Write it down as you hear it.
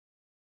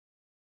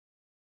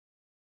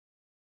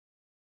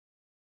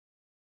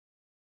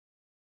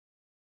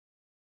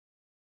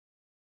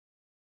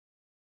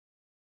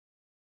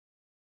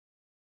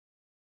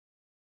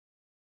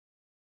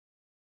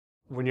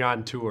when you're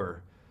on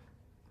tour,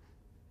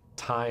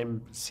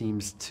 time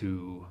seems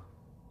to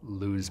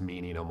lose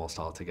meaning almost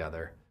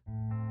altogether.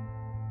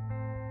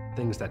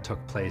 Things that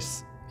took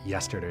place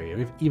yesterday,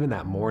 or even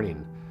that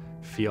morning,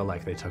 feel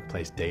like they took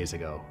place days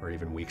ago or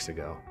even weeks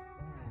ago.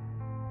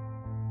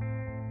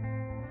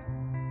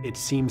 It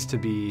seems to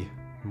be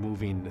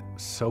moving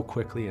so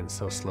quickly and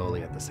so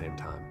slowly at the same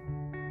time.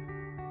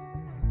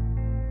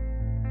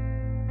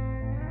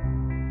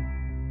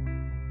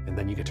 And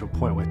then you get to a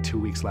point with 2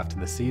 weeks left in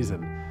the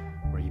season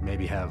where you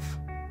maybe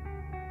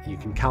you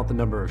can count the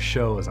number of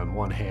shows on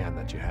one hand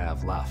that you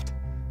have left.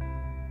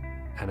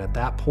 And at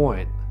that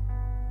point,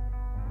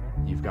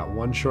 you've got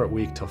one short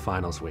week till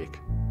finals week.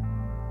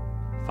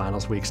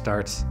 Finals week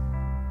starts,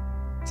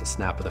 it's a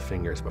snap of the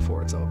fingers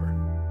before it's over.